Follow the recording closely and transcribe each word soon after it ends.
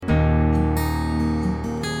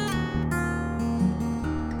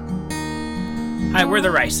Hi, we're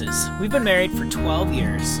the Rices. We've been married for 12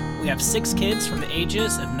 years. We have 6 kids from the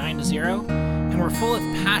ages of 9 to 0, and we're full of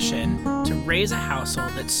passion to raise a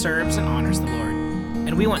household that serves and honors the Lord.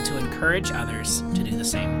 And we want to encourage others to do the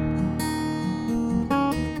same.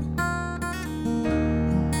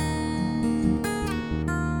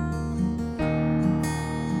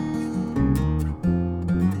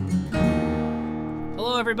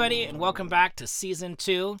 Hello, everybody, and welcome back to Season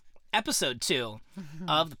 2, Episode 2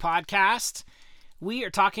 of the podcast. We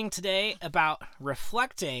are talking today about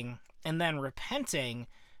reflecting and then repenting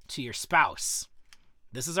to your spouse.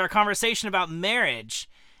 This is our conversation about marriage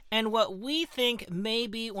and what we think may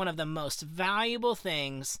be one of the most valuable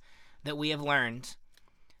things that we have learned.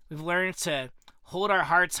 We've learned to hold our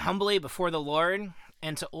hearts humbly before the Lord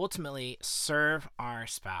and to ultimately serve our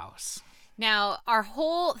spouse. Now, our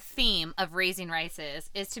whole theme of Raising Rices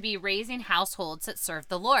is to be raising households that serve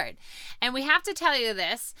the Lord. And we have to tell you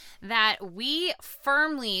this, that we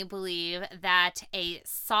firmly believe that a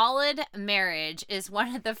solid marriage is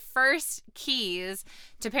one of the first keys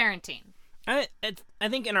to parenting. I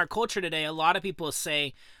think in our culture today, a lot of people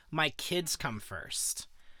say, my kids come first.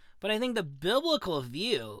 But I think the biblical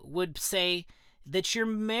view would say that your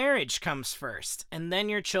marriage comes first and then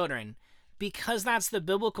your children. Because that's the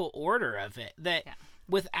biblical order of it, that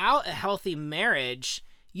without a healthy marriage,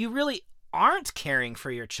 you really aren't caring for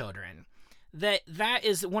your children. That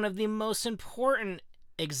is one of the most important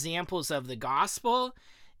examples of the gospel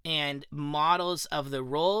and models of the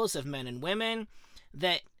roles of men and women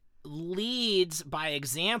that leads by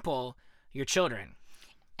example your children.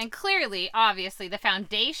 And clearly, obviously, the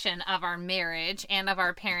foundation of our marriage and of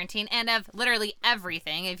our parenting and of literally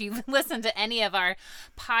everything, if you've listened to any of our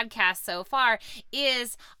podcasts so far,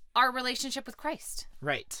 is our relationship with Christ.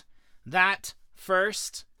 Right. That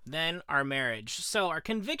first, then our marriage. So our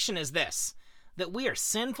conviction is this, that we are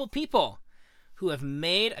sinful people who have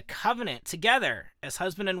made a covenant together as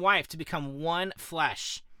husband and wife to become one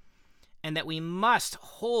flesh, and that we must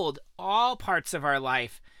hold all parts of our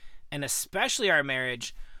life, and especially our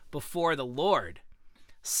marriage, before the Lord,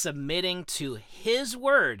 submitting to His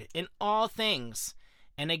word in all things.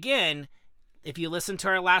 And again, if you listen to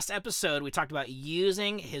our last episode, we talked about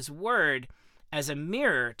using His word as a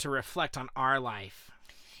mirror to reflect on our life.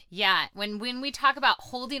 Yeah, when we talk about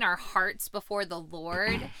holding our hearts before the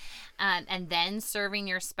Lord and then serving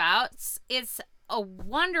your spouse, it's a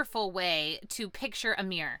wonderful way to picture a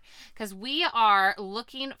mirror, because we are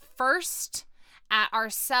looking first at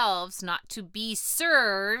ourselves, not to be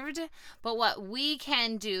served, but what we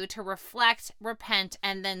can do to reflect, repent,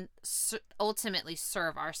 and then ultimately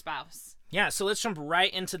serve our spouse. Yeah, so let's jump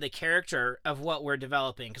right into the character of what we're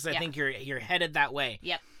developing, because I think you're headed that way.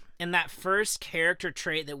 Yep. And that first character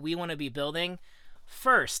trait that we want to be building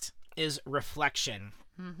first is reflection.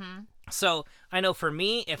 Mm-hmm. So I know for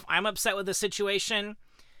me, if I'm upset with a situation,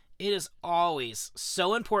 it is always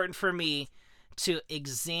so important for me to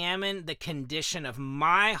examine the condition of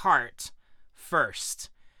my heart first,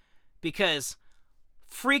 because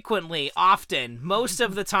frequently, often, most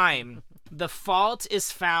of the time, the fault is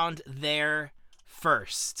found there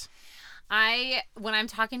first. When I'm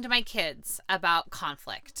talking to my kids about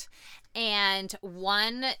conflict and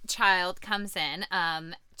one child comes in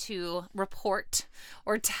to report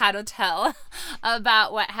or tattletale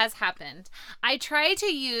about what has happened, I try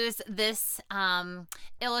to use this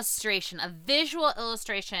illustration, a visual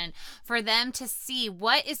illustration, for them to see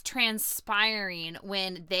what is transpiring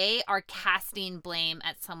when they are casting blame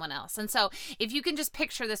at someone else. And so if you can just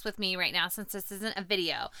picture this with me right now, since this isn't a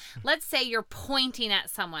video, let's say you're pointing at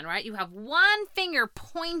someone, right? You have one finger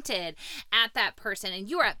pointed at that person and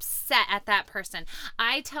you're upset at that person.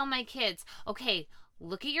 I tell my kids, okay,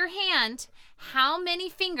 look at your hand. How many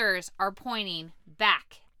fingers are pointing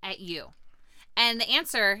back at you? And the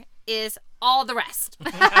answer is all the rest.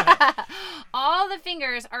 All the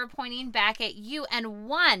fingers are pointing back at you, and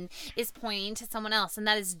one is pointing to someone else. And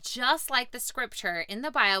that is just like the scripture in the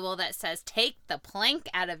Bible that says, take the plank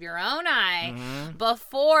out of your own eye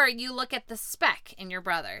before you look at the speck in your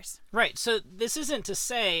brother's. Right. So this isn't to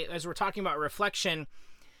say, as we're talking about reflection,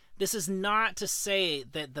 this is not to say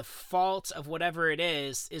that the fault of whatever it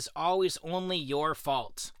is always only your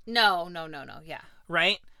fault. No. Yeah.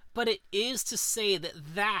 Right? But it is to say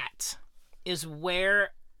that is where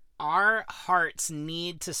our hearts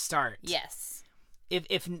need to start. Yes.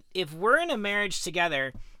 If we're in a marriage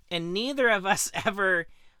together and neither of us ever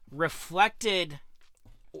reflected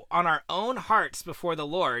on our own hearts before the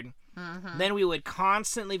Lord, then we would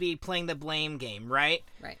constantly be playing the blame game, right?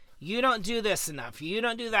 Right. You don't do this enough. You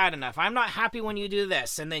don't do that enough. I'm not happy when you do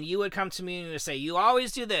this. And then you would come to me and you would say, you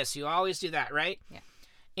always do this. You always do that, right? Yeah.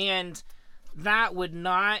 And that would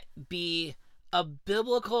not be a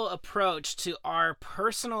biblical approach to our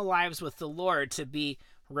personal lives with the Lord, to be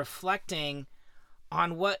reflecting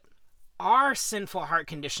on what our sinful heart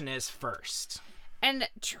condition is first. And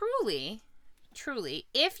truly,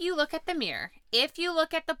 if you look at the mirror, if you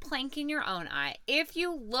look at the plank in your own eye, if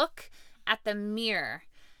you look at the mirror,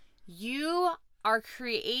 you are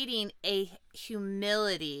creating a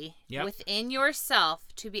humility within yourself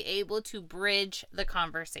to be able to bridge the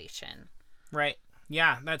conversation. Right.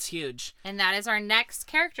 Yeah, that's huge. And that is our next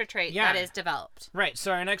character trait that is developed. Right.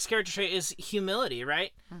 So our next character trait is humility,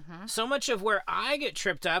 right? Mm-hmm. So much of where I get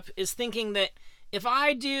tripped up is thinking that if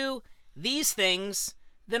I do these things,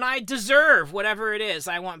 then I deserve whatever it is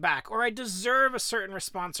I want back, or I deserve a certain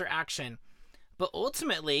response or action. But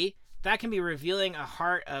ultimately, that can be revealing a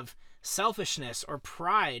heart of selfishness or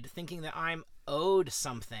pride, thinking that I'm owed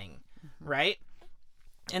something, right?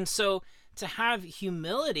 And so to have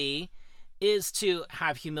humility is to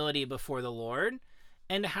have humility before the Lord,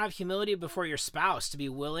 and to have humility before your spouse, to be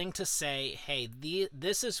willing to say, hey,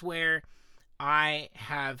 this is where I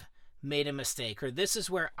have made a mistake, or this is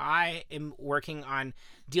where I am working on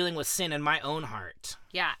dealing with sin in my own heart.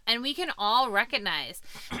 Yeah, and we can all recognize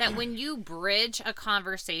that when you bridge a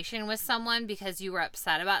conversation with someone because you were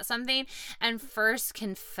upset about something, and first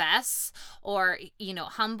confess or,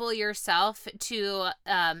 humble yourself to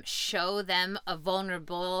show them a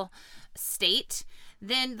vulnerable state,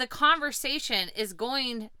 then the conversation is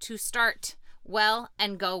going to start well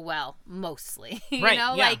and go well, mostly.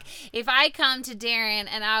 Like if I come to Darren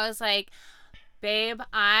and I was like, babe,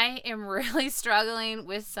 I am really struggling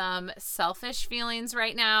with some selfish feelings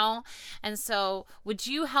right now, and so would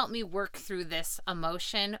you help me work through this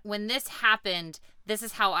emotion? When this happened, this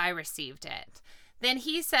is how I received it. Then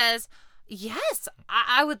he says, yes,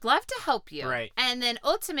 I would love to help you. Right. And then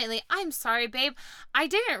ultimately, I'm sorry, babe. I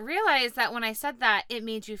didn't realize that when I said that, it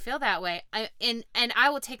made you feel that way. And I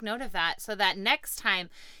will take note of that so that next time,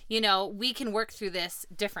 we can work through this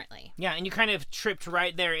differently. Yeah, and you kind of tripped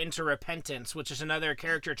right there into repentance, which is another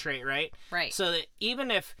character trait, right? Right. So that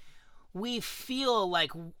even if we feel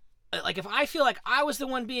like if I feel like I was the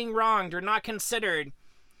one being wronged or not considered,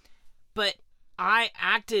 but I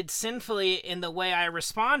acted sinfully in the way I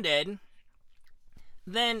responded,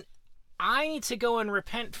 then I need to go and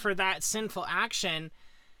repent for that sinful action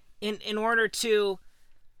in order to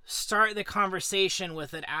start the conversation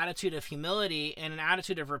with an attitude of humility and an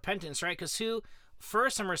attitude of repentance, right? Because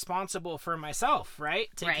first I'm responsible for myself, right?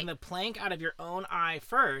 Taking the plank out of your own eye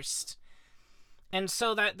first. And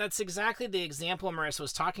so that's exactly the example Marissa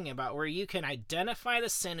was talking about, where you can identify the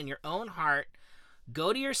sin in your own heart,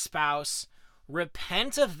 go to your spouse,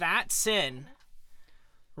 repent of that sin,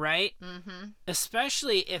 right? Mm-hmm.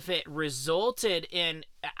 Especially if it resulted in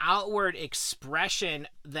outward expression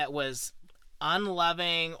that was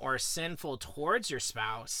unloving or sinful towards your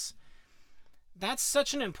spouse. That's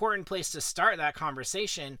such an important place to start that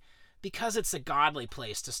conversation, because it's a godly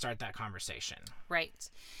place to start that conversation. Right.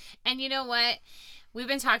 And you know what? We've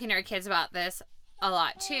been talking to our kids about this a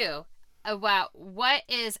lot too, about what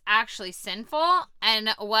is actually sinful and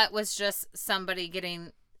what was just somebody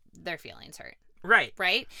getting their feelings hurt. Right.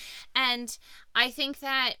 Right. And I think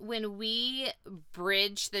that when we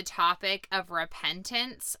bridge the topic of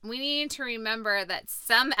repentance, we need to remember that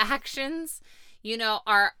some actions,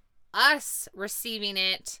 are us receiving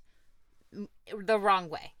it the wrong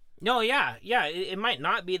way. No, yeah. It might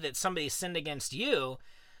not be that somebody sinned against you,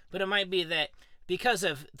 but it might be that because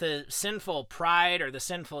of the sinful pride or the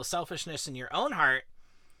sinful selfishness in your own heart,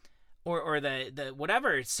 or the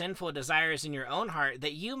whatever sinful desires in your own heart,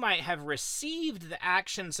 that you might have received the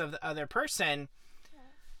actions of the other person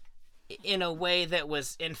in a way that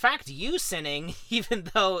was, in fact, you sinning, even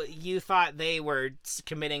though you thought they were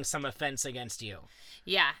committing some offense against you.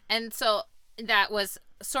 Yeah, and so that was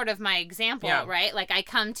sort of my example, right? Like, I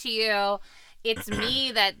come to you, it's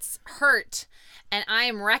me that's hurt, and I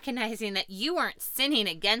am recognizing that you weren't sinning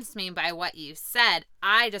against me by what you said.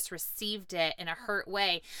 I just received it in a hurt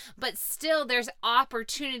way. But still, there's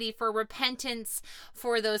opportunity for repentance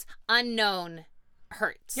for those unknown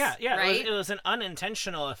hurts. Yeah. Right? It was an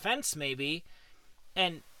unintentional offense, maybe.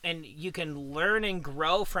 And you can learn and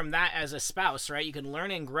grow from that as a spouse, right? You can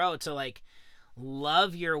learn and grow to,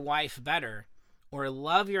 love your wife better or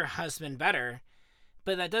love your husband better.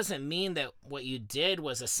 But that doesn't mean that what you did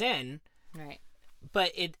was a sin. Right.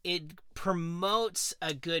 But it promotes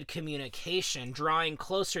a good communication, drawing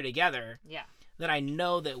closer together. Yeah. that I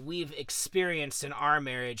know that we've experienced in our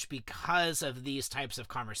marriage because of these types of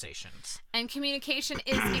conversations. And communication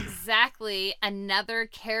is exactly another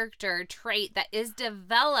character trait that is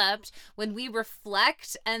developed when we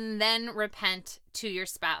reflect and then repent to your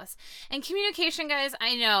spouse. And communication, guys,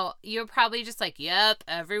 I know you're probably just like, yep,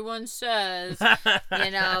 everyone says,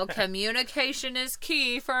 communication is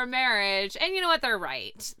key for a marriage. And you know what? They're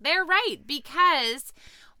right. They're right, because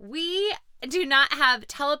we do not have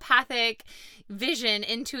telepathic vision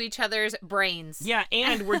into each other's brains. Yeah,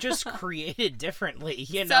 and we're just created differently.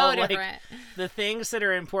 So different. Like the things that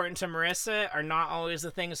are important to Marissa are not always the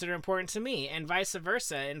things that are important to me, and vice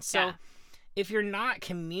versa. And so if you're not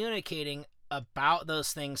communicating about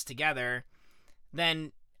those things together,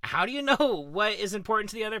 then how do you know what is important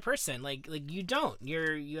to the other person? Like you don't.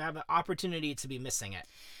 You have an opportunity to be missing it.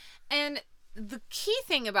 And the key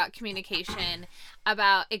thing about communication,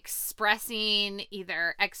 about expressing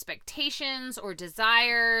either expectations or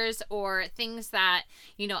desires or things that,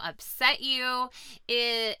 upset you,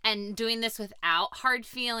 and doing this without hard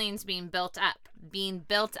feelings being built up.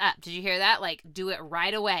 Did you hear that? Like, do it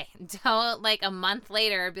right away. Don't, like, a month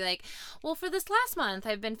later be like, well, for this last month,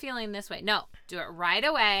 I've been feeling this way. No, do it right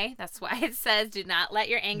away. That's why it says, do not let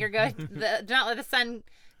your anger go, do not let the sun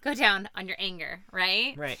go down on your anger,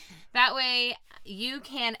 right? Right. That way you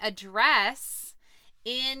can address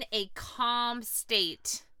in a calm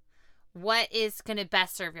state what is going to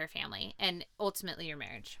best serve your family and ultimately your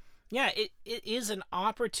marriage. Yeah, it is an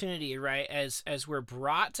opportunity, right? As we're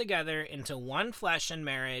brought together into one flesh in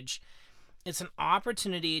marriage, it's an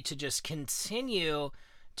opportunity to just continue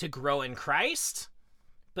to grow in Christ,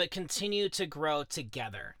 but continue to grow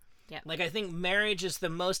together. Yep. Like, I think marriage is the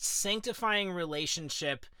most sanctifying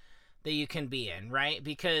relationship that you can be in, right?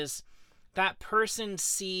 Because that person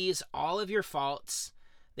sees all of your faults,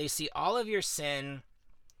 they see all of your sin,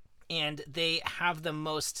 and they have the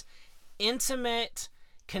most intimate,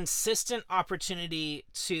 consistent opportunity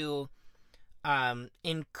to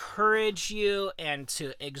encourage you and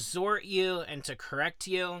to exhort you and to correct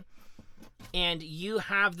you. And you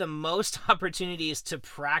have the most opportunities to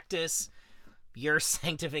practice your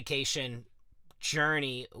sanctification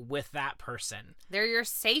journey with that person. They're your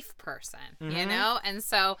safe person, And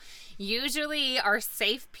so usually our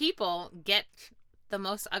safe people get the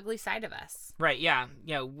most ugly side of us. Right, yeah.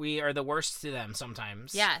 Yeah, we are the worst to them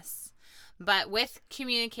sometimes. Yes. But with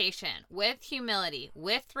communication, with humility,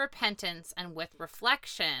 with repentance, and with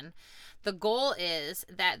reflection, the goal is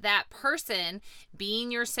that that person,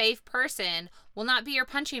 being your safe person, will not be your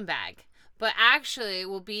punching bag, but actually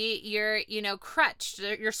will be your, crutch,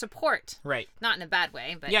 your support. Right. Not in a bad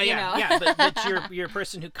way, but Yeah, but you're a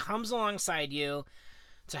person who comes alongside you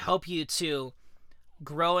to help you to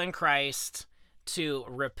grow in Christ, to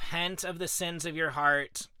repent of the sins of your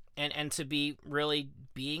heart, and to be really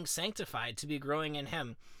being sanctified, to be growing in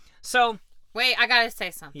Him. So... Wait, I gotta say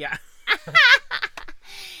something. Yeah.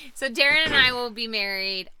 So Darren and I will be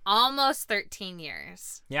married almost 13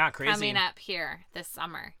 years. Yeah, crazy. Coming up here this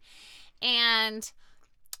summer. And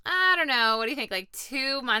I don't know, what do you think? Like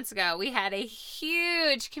 2 months ago, we had a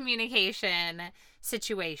huge communication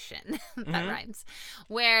situation, that rhymes,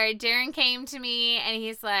 where Darren came to me and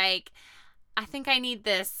he's like, I think I need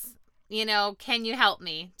this, can you help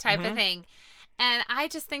me type of thing. And I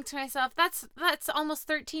just think to myself, that's almost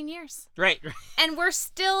 13 years. Right. And we're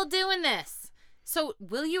still doing this. So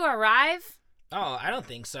will you arrive? Oh, I don't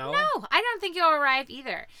think so. No, I don't think you'll arrive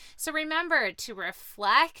either. So remember to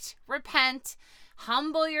reflect, repent,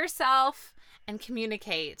 humble yourself, and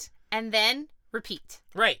communicate. And then repeat.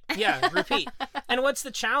 Right. Yeah, repeat. And what's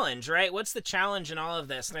the challenge, right? What's the challenge in all of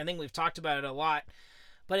this? And I think we've talked about it a lot.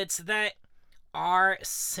 But it's that our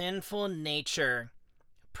sinful nature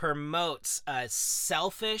promotes a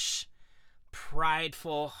selfish,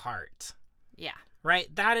 prideful heart. Yeah. Right?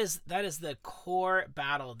 That is the core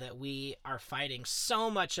battle that we are fighting so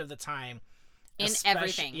much of the time. In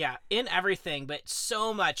everything. Yeah, in everything, but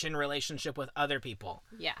so much in relationship with other people.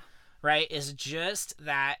 Yeah. Right? Is just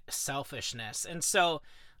that selfishness. And so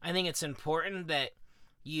I think it's important that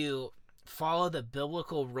you follow the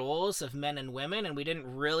biblical roles of men and women. And we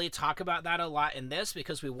didn't really talk about that a lot in this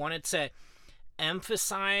because we wanted to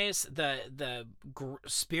emphasize the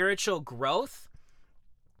spiritual growth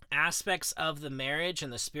aspects of the marriage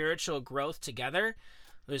and the spiritual growth together.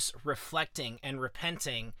 Was reflecting and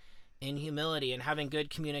repenting in humility and having good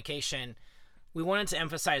communication. We wanted to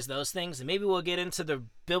emphasize those things, and maybe we'll get into the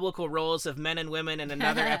biblical roles of men and women in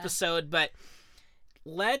another episode, but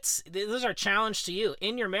this is our challenge to you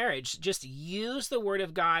in your marriage. Just use the Word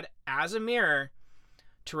of God as a mirror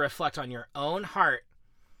to reflect on your own heart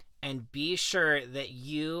and be sure that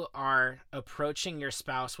you are approaching your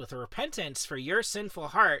spouse with a repentance for your sinful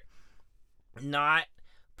heart, not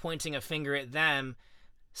pointing a finger at them,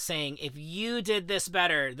 saying, if you did this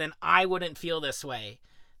better, then I wouldn't feel this way,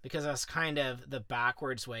 because that's kind of the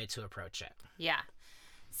backwards way to approach it. Yeah.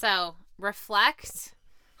 So reflect,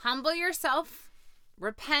 humble yourself,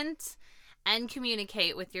 repent, and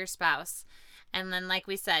communicate with your spouse. And then, like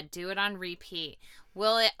we said, do it on repeat.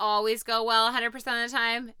 Will it always go well 100% of the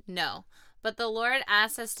time? No. But the Lord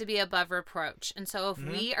asks us to be above reproach. And so if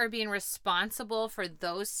we are being responsible for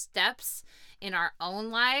those steps in our own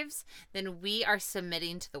lives, then we are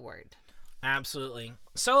submitting to the word. Absolutely.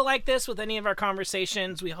 So like this with any of our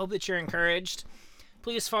conversations, we hope that you're encouraged.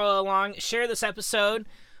 Please follow along. Share this episode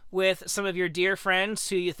with some of your dear friends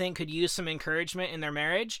who you think could use some encouragement in their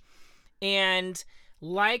marriage. And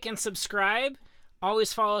like and subscribe.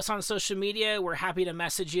 Always follow us on social media. We're happy to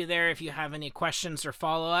message you there if you have any questions or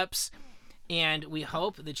follow-ups. And we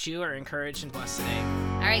hope that you are encouraged and blessed today.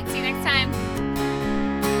 All right, see you next time.